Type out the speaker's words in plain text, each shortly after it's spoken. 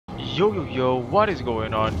Yo, what is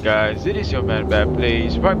going on, guys? It is your man Bad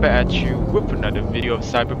Plays, right back at you with another video of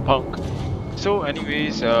Cyberpunk. So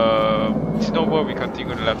anyways, it's not where we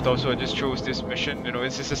continue to left off, so I just chose this mission. You know,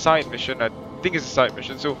 it's just a side mission. I think it's a side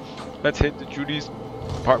mission, so let's hit to Judy's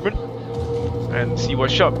apartment and see what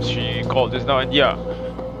shop she called just now. And yeah,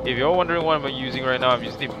 if you're wondering what I'm using right now, I'm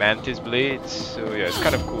using the Mantis blades, so yeah, it's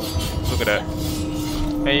kind of cool. Look at that.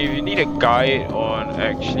 And if you need a guide on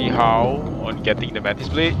actually how on getting the Mantis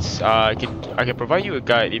blades, I can provide you a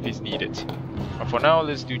guide if it's needed. But for now,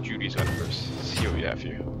 let's do Judy's one first. Let's see what we have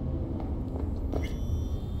here.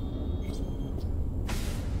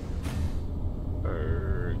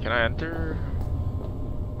 Can I enter?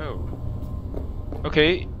 Oh.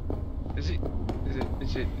 Okay. Is it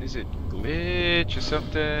glitch or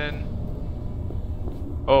something?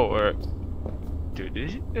 Oh, dude,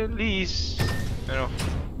 is it at least? I don't know.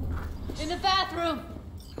 In the bathroom!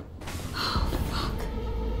 Oh,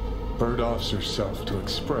 fuck. Bird offs herself to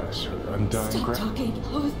express her undying Stop talking.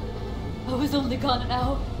 I was only gone an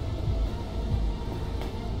hour.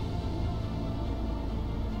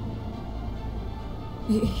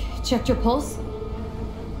 You checked your pulse?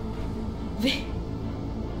 She's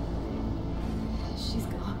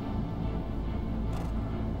gone.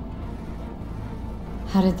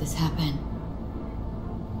 How did this happen?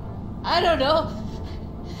 I don't know.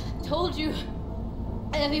 Told you.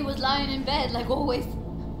 Evie was lying in bed like always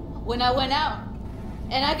when I went out.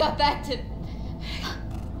 And I got back to...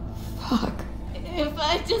 Fuck. If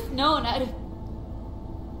I'd just known, I'd have...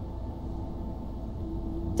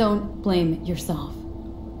 Don't blame yourself.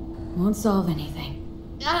 Won't solve anything.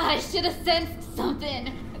 I should have sensed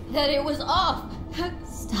something. That it was off.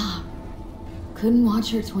 Stop. Couldn't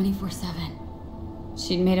watch her 24/7.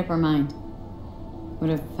 She'd made up her mind. Would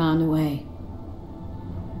have found a way.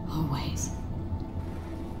 Always.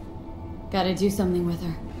 Gotta do something with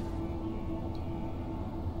her.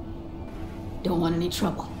 Don't want any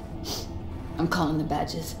trouble. I'm calling the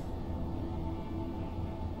badges.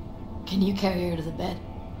 Can you carry her to the bed?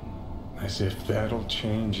 As if that'll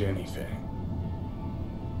change anything.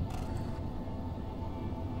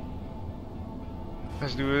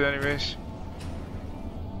 Let's do it anyways.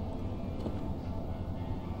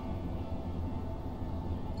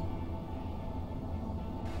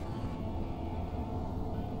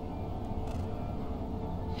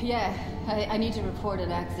 Yeah, I need to report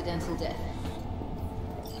an accidental death.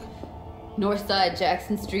 North side,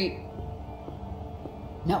 Jackson Street.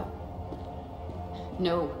 No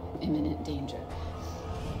imminent danger.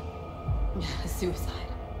 Suicide.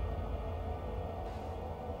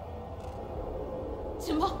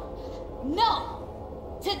 Tomorrow?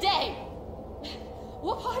 No! Today!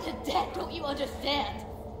 What part of death don't you understand?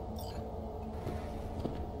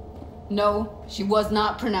 No, she was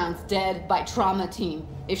not pronounced dead by trauma team.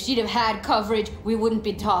 If she'd have had coverage, we wouldn't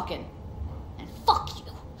be talking. And fuck you.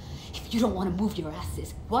 If you don't want to move your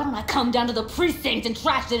asses, why don't I come down to the precinct and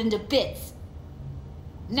trash it into bits?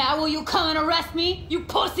 Now will you come and arrest me, you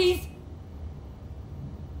pussies?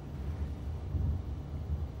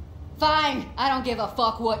 Fine, I don't give a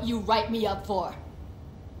fuck what you write me up for.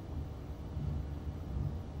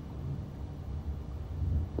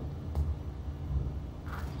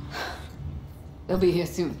 They'll be here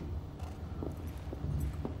soon.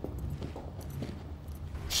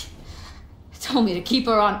 Told me to keep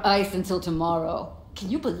her on ice until tomorrow. Can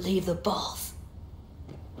you believe the balls?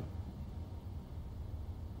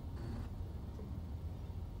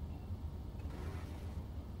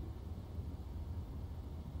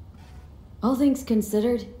 All things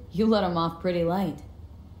considered, you let him off pretty light.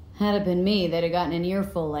 Had it been me, they'd have gotten an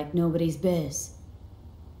earful like nobody's biz.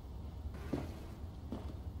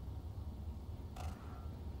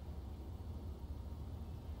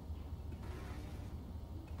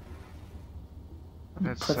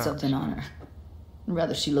 Put something on her. I'd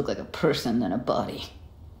rather she look like a person than a body.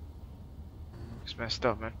 It's messed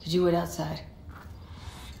up, man. Did you wait outside?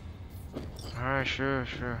 Alright, sure.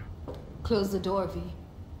 Close the door, V.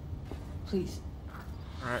 Please.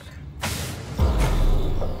 Alright.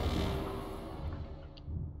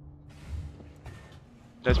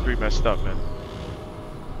 That's pretty messed up, man.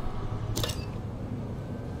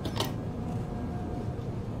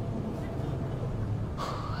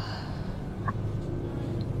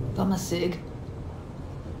 Bum a cig.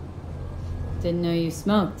 Didn't know you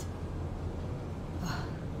smoked.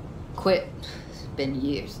 Quit. It's been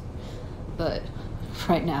years. But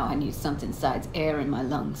right now I need something besides air in my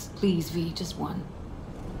lungs. Please, V, just one.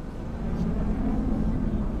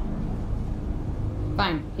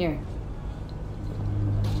 Fine, here.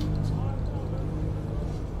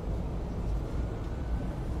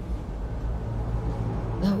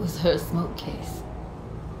 That was was her smoke case.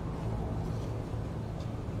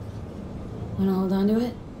 Wanna hold on to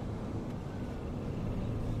it?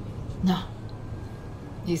 No.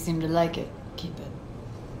 You seem to like it. Keep it.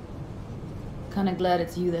 Kinda glad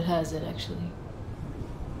it's you that has it, actually.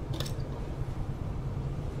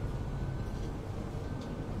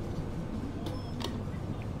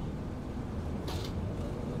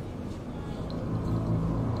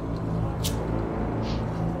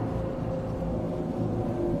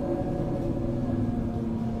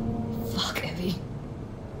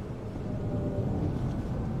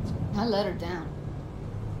 I let her down.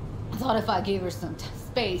 I thought if I gave her some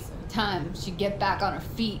space or time, she'd get back on her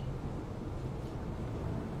feet.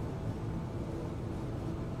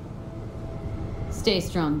 Stay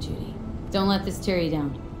strong, Judy. Don't let this tear you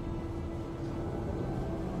down.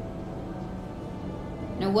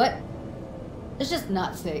 You know what? Let's just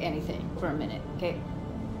not say anything for a minute, okay?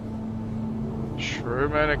 Sure,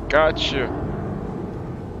 man, I got you.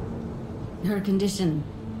 Her condition,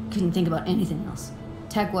 couldn't think about anything else.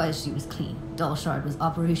 Tech-wise, she was clean. Doll Shard was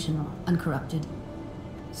operational, uncorrupted.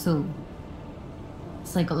 So,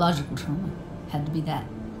 psychological trauma had to be that.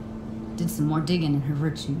 Did some more digging in her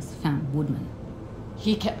virtues, found Woodman.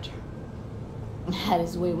 He kept her. And had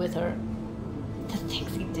his way with her. The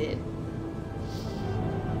things he did.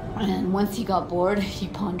 And once he got bored, he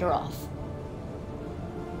pawned her off.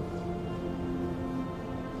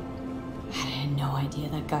 I had no idea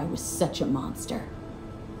that guy was such a monster.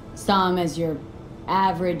 Saw him as your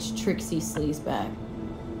average tricksy sleazebag.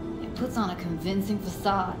 He puts on a convincing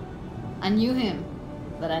facade. I knew him,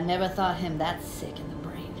 but I never thought him that sick in the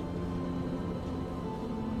brain.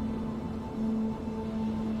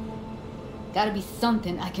 Gotta be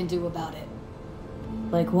something I can do about it.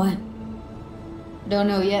 Like what? Don't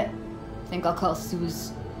know yet. Think I'll call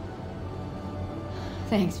Suze.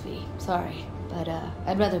 Thanks, V. Sorry, but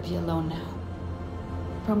I'd rather be alone now.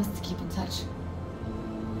 Promise to keep in touch.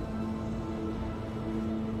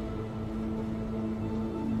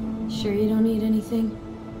 Sure you don't need anything?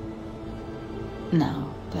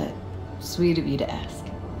 No, but sweet of you to ask.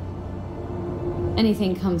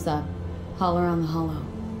 Anything comes up, holler on the hollow.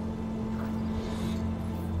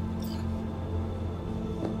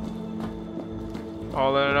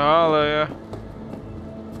 Holla and holla, yeah.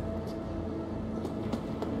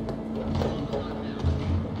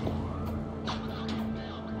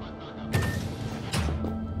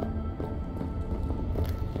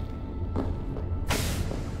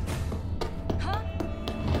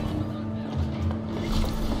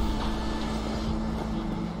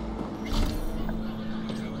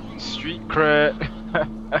 Street cred.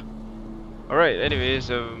 Alright, anyways,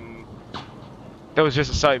 that was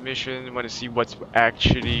just a side mission. I want to see what's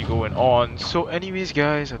actually going on. So anyways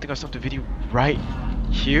guys, I think I'll stop the video right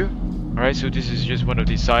here. Alright, so this is just one of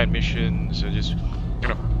the side missions, so just, you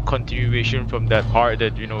know, continuation from that part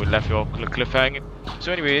that, you know, left you all cliffhanging.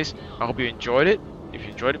 So anyways, I hope you enjoyed it. If you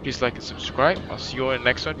enjoyed it, please like and subscribe. I'll see you in the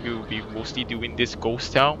next one. We will be mostly doing this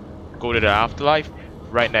ghost town, go to the afterlife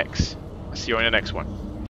right next. I'll see you in the next one.